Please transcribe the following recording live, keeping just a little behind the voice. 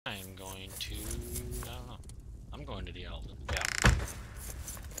to the Elven. Yeah.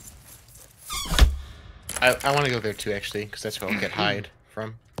 I want to go there too, actually, because that's where I'll get hide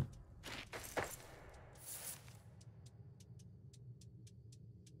from.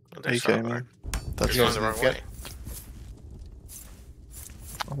 Are you kidding me? That's You guys the wrong way.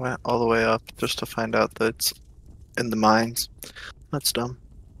 I went all the way up just to find out that it's in the mines. That's dumb.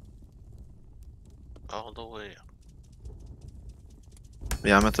 All the way up.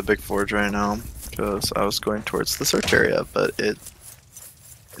 Yeah, I'm at the big forge right now because I was going towards the search area, but it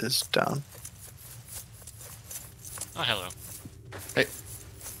is down. Oh, hello. Hey.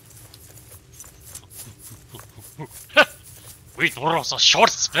 We throw us a short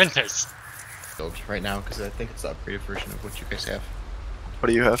splinters. Build right now, because I think it's the upgraded version of what you guys have. What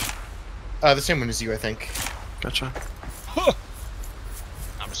do you have? The same one as you, I think. Gotcha.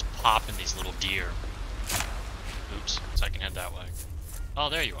 I'm just popping these little deer. Oops, so I can head that way. Oh,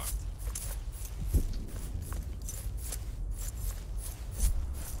 there you are.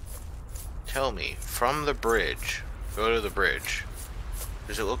 Tell me, from the bridge, go to the bridge.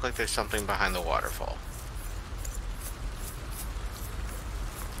 Does it look like there's something behind the waterfall?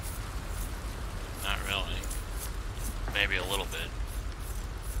 Not really. Maybe a little bit.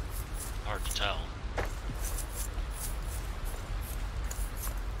 Hard to tell.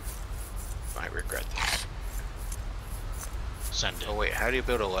 Might regret this. Send it. Oh wait, how do you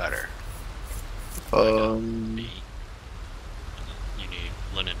build a ladder? B. And then you need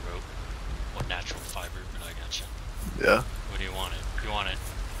linen rope or natural fiber, but I gotcha. Yeah. What do you want it? You want it?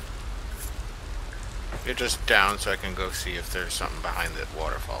 You're just down so I can go see if there's something behind the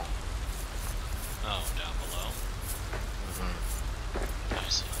waterfall. Oh, down below. I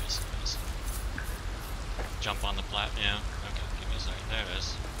see, I see, I see. Jump on the plat? Yeah. Okay, give me a second. There it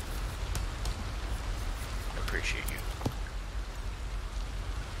is. I appreciate you.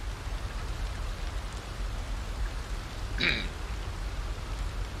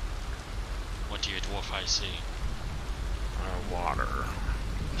 What do your dwarf eyes see? Water.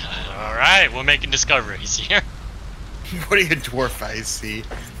 Alright, we're making discoveries here. What do you dwarf eyes see?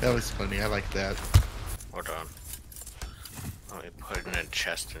 That was funny. I like that. Hold on. Let me put it in a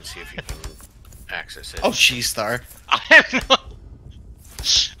chest and see if you can access it. Oh, She-Star. I have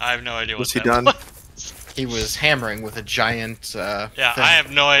no idea what What's he that done? was. He was hammering with a giant. Yeah, thing. I have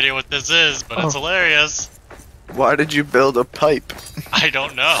no idea what this is, but it's hilarious. Why did you build a pipe? I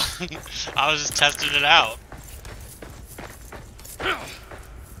don't know. I was just testing it out.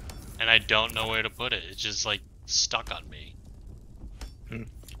 And I don't know where to put it. It's just like stuck on me.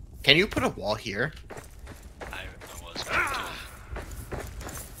 Can you put a wall here? I was going to.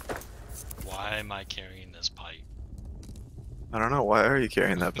 Why am I carrying this pipe? I don't know. Why are you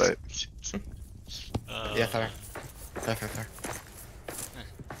carrying that pipe? Yeah, Thar. Thar.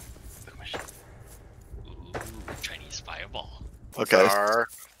 Ooh, Chinese fireball. Okay. Star.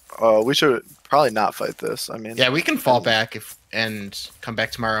 We should probably not fight this. I mean. Yeah, we can fall back and come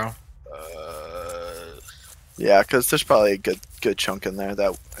back tomorrow. Yeah, because there's probably a good chunk in there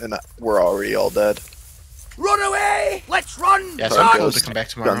that, and we're already all dead. Run away! Let's run! Yeah, so Run! I'm able to come back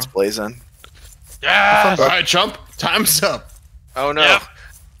tomorrow. Guns blazing. Yeah. Alright, Chump. Time's up. Oh no! Yep.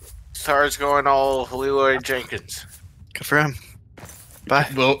 Star's going all Leroy Jenkins. Good for him. Bye.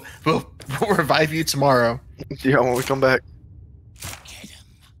 We'll revive you tomorrow. Yeah, when we come back.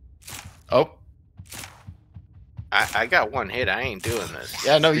 Oh. I got one hit. I ain't doing this.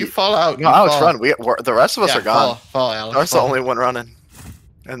 Yeah, no, you fall out. No, Alex, run. The rest of us Yeah, are gone. Fall, Alex. Star's the fall. only one running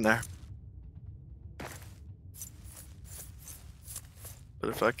in there. But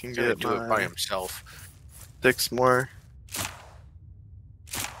if I can He's gonna get do it by my himself. 6 more.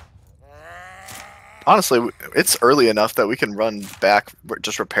 Honestly, it's early enough that we can run back,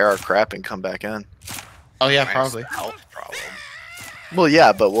 just repair our crap, and come back in. Oh, yeah, Minus probably. the health problem. Well,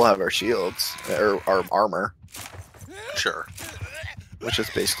 yeah, but we'll have our shields, or our armor, Sure. which is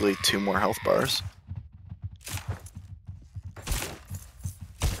basically 2 more health bars.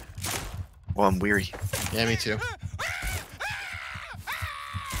 Well, I'm weary. Yeah, me too.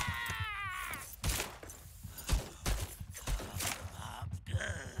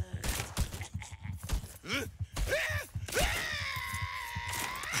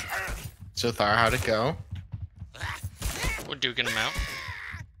 So, Thar, how'd it go? We're duking them out.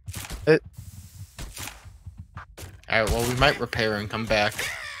 Alright, well, we might repair and come back.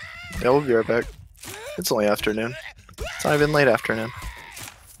 Yeah, we'll be right back. It's only afternoon. It's not even late afternoon.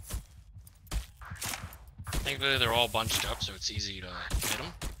 Thankfully, they're all bunched up, so it's easy to hit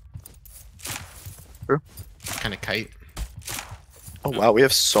them. True. Kind of kite. Oh wow, we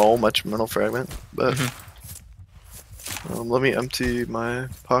have so much metal fragment. But let me empty my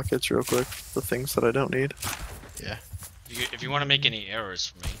pockets real quick for things that I don't need. Yeah. If you want to make any errors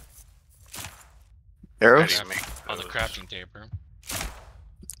for me Arrows? on the crafting table,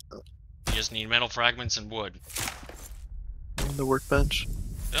 you just need metal fragments and wood. On the workbench?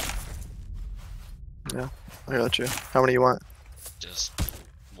 Yep. Yeah, I got you. How many you want? Just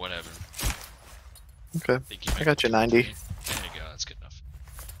whatever. Okay, Think you I might got you be able to 90. do it. There you go, that's good enough.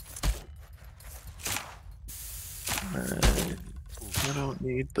 Alright. I don't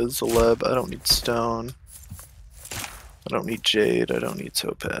need the Zaleb, I don't need stone. I don't need jade, I don't need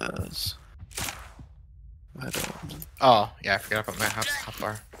topaz. I don't. Oh, yeah, I forgot about my hot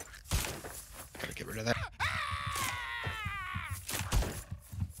bar. Gotta get rid of that.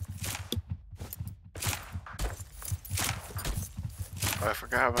 Oh, I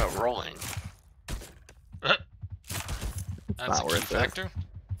forgot about rolling. That's not a key worth it. factor.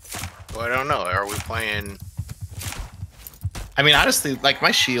 Well, I don't know. Are we playing? I mean, honestly, like,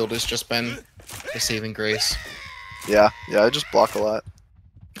 my shield has just been a saving grace. Yeah, I just block a lot.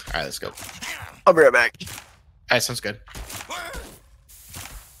 Alright, let's go. I'll be right back. Alright, sounds good.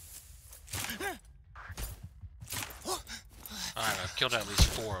 Alright, I've killed at least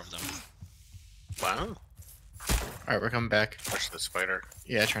 4 of them. Wow. Alright, we're coming back. Watch the spider.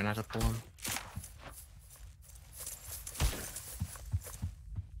 Yeah, try not to pull him.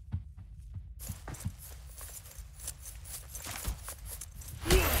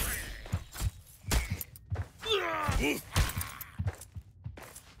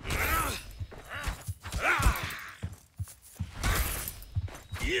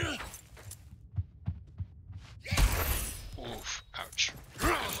 Oof, ouch.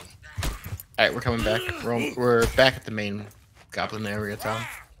 Alright, we're coming back. We're back at the main goblin area town.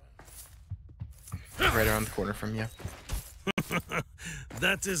 Right around the corner from you.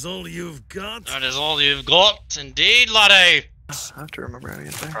 That is all you've got? That is all you've got, indeed, laddie! I have to remember how to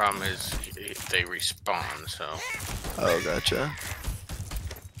get there. Problem is, they respawn. So Oh, gotcha.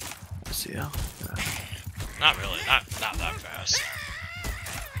 See ya. Not really, not that fast.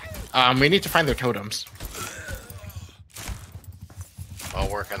 We need to find their totems. I'll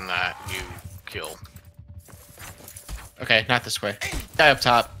work on that. You kill. Okay, not this way. Guy up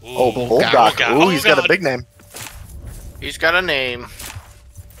top. Oh, Ooh, Bulldog. God. Ooh, Oh, he's got a God. big name. He's got a name.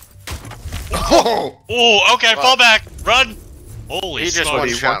 Oh! Ooh, okay, Well, fall back! Run! Holy he just smokes. What, one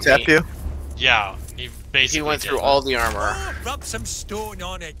he shot one tap me. you? Yeah, he basically He went did through that. all the armor. Rub some stone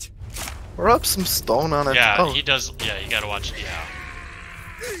on it. Rub some stone on it. Yeah, Oh, he does. Yeah, you gotta watch. Yeah.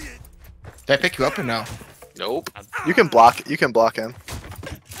 Did I pick you up or no? Nope. you can block. You can block him.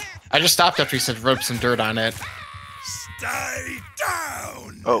 I just stopped after he said rub some dirt on it. Stay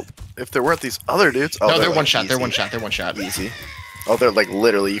down! Oh, if there weren't these other dudes. Oh, No, they're like one shot. They're easy. one shot. They're one shot. Easy. Oh, they're like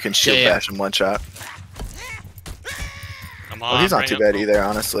literally. You can shield Yeah, yeah. bash him one shot. Come on. Oh, he's not bring too it. bad either,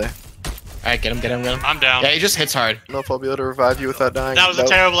 honestly. Alright, get him, get him, get him. I'm down. Yeah, he just hits hard. I don't know if I'll be able to revive you without dying. That was a Nope.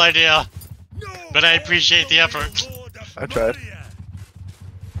 terrible idea, but I appreciate the effort. I tried.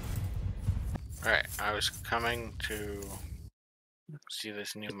 Alright, I was coming to see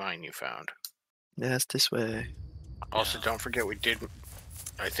this new mine you found. Yes, this way. Also, don't forget we did.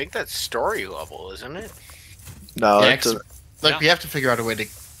 I think that's story level, isn't it? No, Yeah, it's 'cause- Like, Yeah. we have to figure out a way to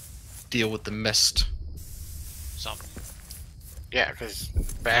deal with the mist. Something. Yeah, because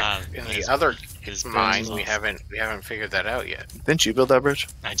back in the his- other his mine, builds we off. haven't figured that out yet. didn't you build that bridge?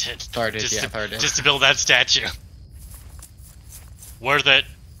 I did. Thar did, just yeah, to, Thar did. Just to build that statue. Worth it.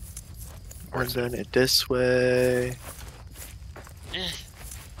 We're doing it this way. Yeah.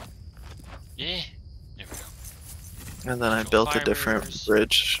 Yeah. There we go. And then I Little built a different fibers.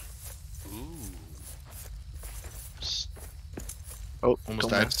 bridge. Ooh. Oh, Almost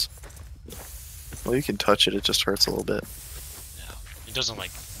don't died. miss. Well, you can touch it. It just hurts a little bit. Yeah. It doesn't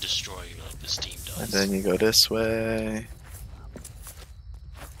like destroy you like the steam does. And then you go this way.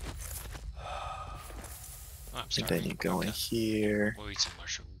 Oh, I'm And sorry. then you go in here. We'll eat some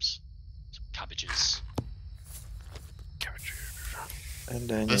mushrooms. Some cabbages. And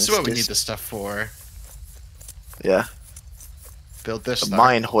then This is it's what we this- need this stuff for. Yeah, Build this a stuff.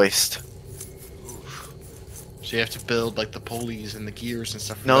 mine hoist. So you have to build, like, the pulleys and the gears and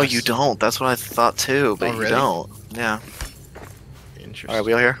stuff. for No, this. you don't. That's what I thought too, but Oh, you really? don't. Yeah. Interesting. Alright,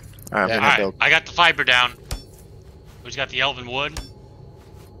 we all here? Alright, Yeah. I'm gonna Alright, build. I got the fiber down. Who's got the elven wood?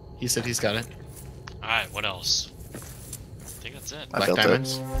 He said he's got it. Alright, what else? I think that's it. I Black built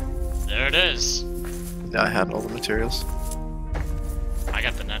diamonds. it. There it is. Yeah, I had all the materials. I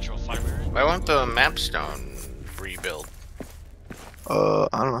got the natural fiber. I want the mapstone rebuild. I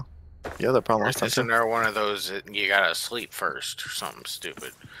don't know. Yeah, that problem last time Isn't too. there one of those that you gotta sleep first or something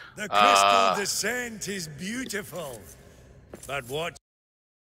stupid? The crystal descent is beautiful. But what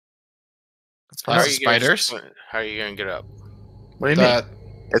That's Oh, fine. spiders? How are you gonna get up? What do you mean?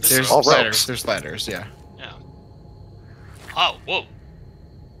 It's There's all ladders. ropes. There's ladders. Yeah. Yeah. Oh, whoa.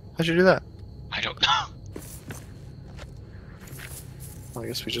 How'd you do that? I don't know. Well, I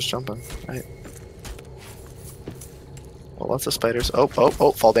guess we just jump in. Right. Well, lots of spiders. Oh, oh,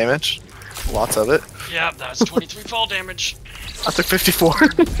 oh, fall damage. Lots of it. Yeah, that's 23 fall damage. I took 54.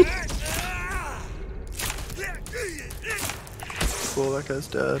 Cool, that guy's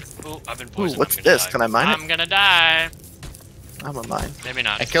dead. Oh, I've been Ooh, poisoned. what's I'm gonna this? die. Can I mine it? I'm gonna die. I'm a mine. Maybe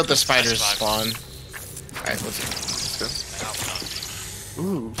not. I killed the spiders survived. spawn. Alright, let's Ow, no.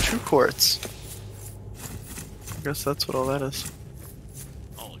 Ooh, true quartz. I guess that's what all that is.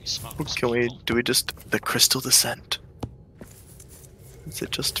 Holy Ooh, smokes. can we, people. do we just, the crystal descent? Is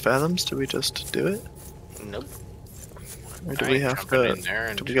it just fathoms? Do we just do it? Nope. Or do I we ain't have jumping to, in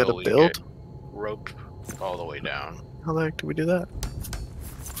there do we gotta until build? get roped all the way down. How the heck do we do that?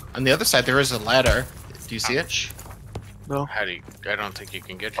 On the other side, there is a ladder. Do you see it? Ouch. No. How do you? I don't think you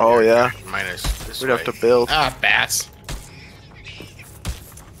can get. Oh, there. yeah. Minus this We'd way. have to build. Ah, bats.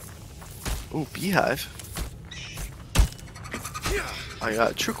 Ooh, beehive. I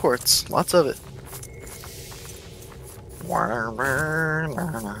got true quartz. Lots of it.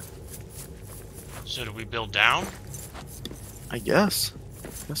 So do we build down? I guess.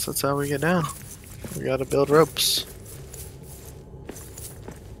 Guess that's how we get down. We gotta build ropes.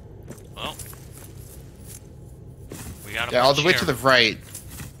 Well. We got a Yeah, all bunch the way here. to the right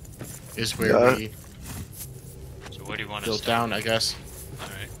is where Yeah. we So where do you want build us down, I guess.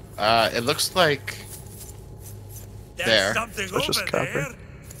 Alright. It looks like There's There. something That's just over copper. there.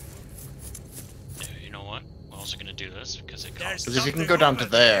 Yeah, you know what? We're also gonna do this because it There's costs. because if you can something go down to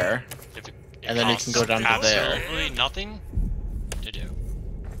over there, If it and then you costs can go down to there. absolutely nothing to do.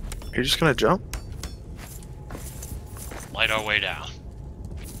 You're just gonna jump? Light our way down.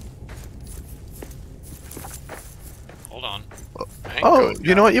 Hold on. I ain't Oh, going you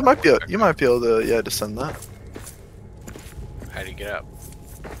know down. what? You might be able to, yeah, descend that. How do you get up?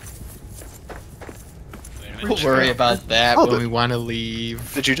 Wait a minute. we'll worry about that Oh, when but- we want to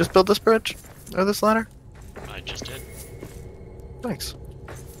leave. Did you just build this bridge? Or this ladder? I just did. Thanks.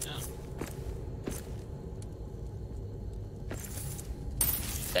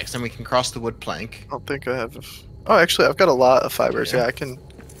 Next time we can cross the wood plank I don't think I have. Oh, actually, I've got a lot of fibers. Yeah. Yeah, I can.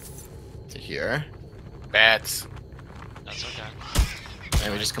 to here, Bats That's okay.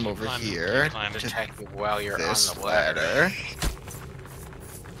 and we just come over Climb- here climb. to attack you while you're this on the ladder. ladder.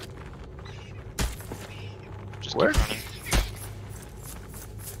 Just Where? keep running.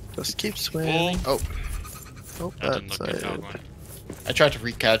 Just keep swimming. Oh, Oh, that didn't that's look good. it. Dogman. I tried to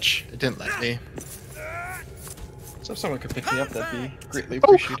recatch. It didn't let me. So if someone could pick me up, that'd be greatly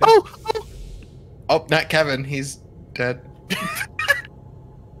Oh, appreciated. oh, oh! Oh, not Kevin. He's dead.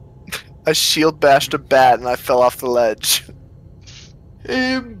 I shield bashed a bat and I fell off the ledge.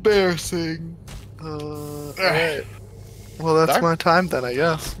 Embarrassing. Alright. Well, that's Dark? my time then, I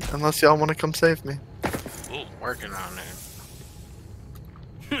guess. Unless y'all want to come save me. Ooh, Working on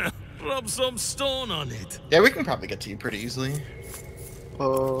it. Rub some stone on it. Yeah, we can probably get to you pretty easily.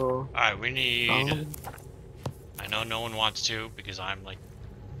 alright, we need. Um, I know no one wants to because I'm like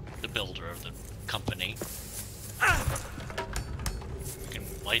the builder of the company. We can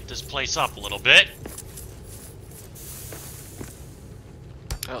light this place up a little bit.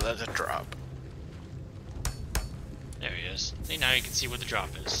 Oh, that's a drop. There he is. See, now you can see where the drop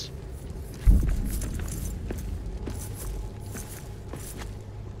is.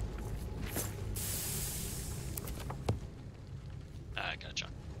 I gotcha.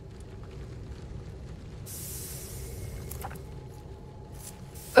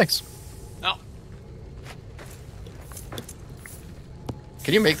 thanks. No.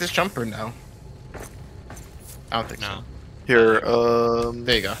 Can you make this jump or no? I don't think No. Here, so.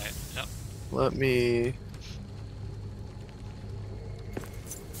 There you go. Alright, yep. let me.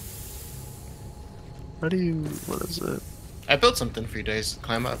 How do you. What is it? I built something for you guys to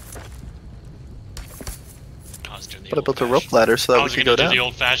climb up. I was doing the But I built a rope old-fashioned- ladder so I that we was could gonna go do down. the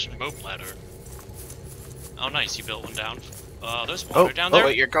old-fashioned rope ladder. Oh, nice! You built one down. There's Oh, water down oh, there.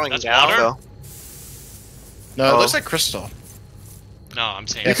 Wait, you're going That's down? water? So, No, it Oh. looks like crystal. No, I'm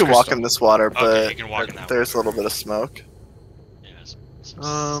saying. you It's can walk crystal. in this water, Okay, but you can walk in that there's a water. little bit of smoke. Yes.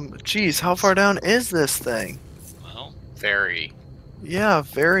 Geez, how far down is this thing? Well, Very. Yeah,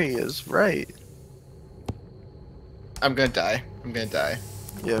 very is right. I'm gonna die. I'm gonna die.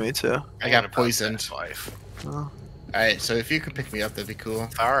 Yeah, me too. I got poisoned. Life. Oh, Alright, so if you could pick me up, that'd be cool.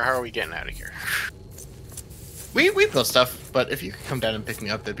 How are we getting out of here? We built stuff, but if you could come down and pick me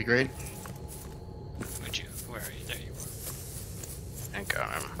up, that'd be great. where'd you? Where are you? There you are. Thank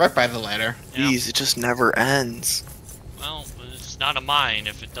God. Right by the ladder. Yeah. Jeez, it just never ends. Well, it's not a mine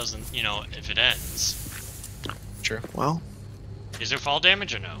if it doesn't, you know, if it ends. True. Well, Is there fall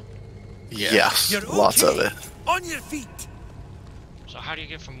damage or no? Yeah. yes, You're lots of okay. it. On your feet. So how do you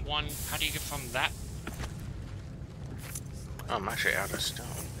get from one? How do you get from that? Oh, I'm actually out of stone.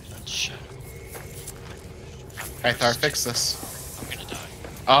 That's shadow. Alright, Thar, fix this. I'm gonna die.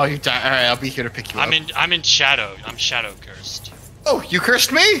 Oh, you died. Alright, I'll be here to pick you up. I'm in shadow. I'm shadow cursed. Oh, you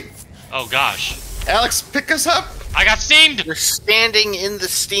cursed me? Oh gosh. Alex, pick us up! I got steamed! You're standing in the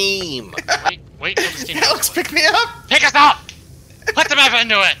steam. Wait till the steam goes Alex, away. pick me up! Pick us up! Put the map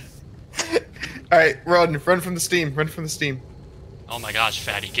into it! Alright, run from the steam, run from the steam. Oh my gosh,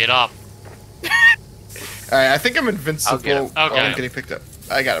 fatty, get up. Alright, I think I'm invincible. I'll get him. while Okay. I'm getting picked up.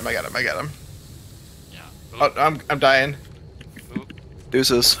 I got him. Yeah. Oh, I'm dying.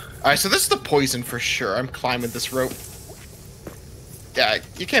 Deuces. Alright, so this is the poison for sure. I'm climbing this rope. Yeah,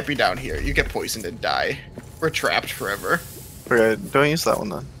 you can't be down here. You get poisoned and die. We're trapped forever. Okay, don't use that one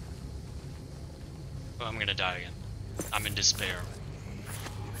then. Oh, I'm gonna die again. I'm in despair.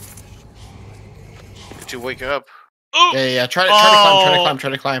 Did you wake up? Ooh! Yeah. Try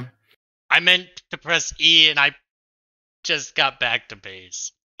to climb. I meant to press E and I just got back to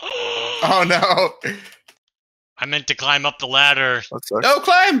base. Oh no! I meant to climb up the ladder. That sucks. No,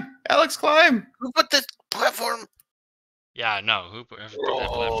 climb! Alex, climb! Who put this platform? Yeah, no, who put that Oh,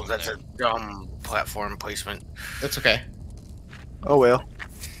 platform that's there? a dumb platform placement. That's okay. Oh well.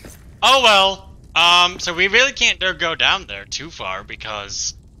 Oh well. So we really can't go down there too far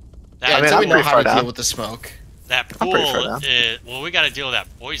because that Yeah, I mean, until we I'm know pretty how far to deal down. with the smoke. that I'm pretty far pool down. well, we got to deal with that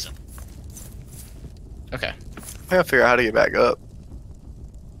poison. Okay. I gotta figure out how to get back up.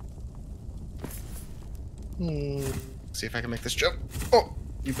 See if I can make this jump. Oh,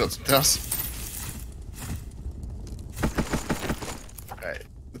 you built something else. Alright,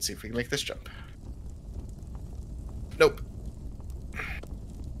 let's see if we can make this jump. Nope. I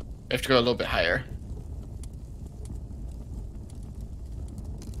have to go a little bit higher.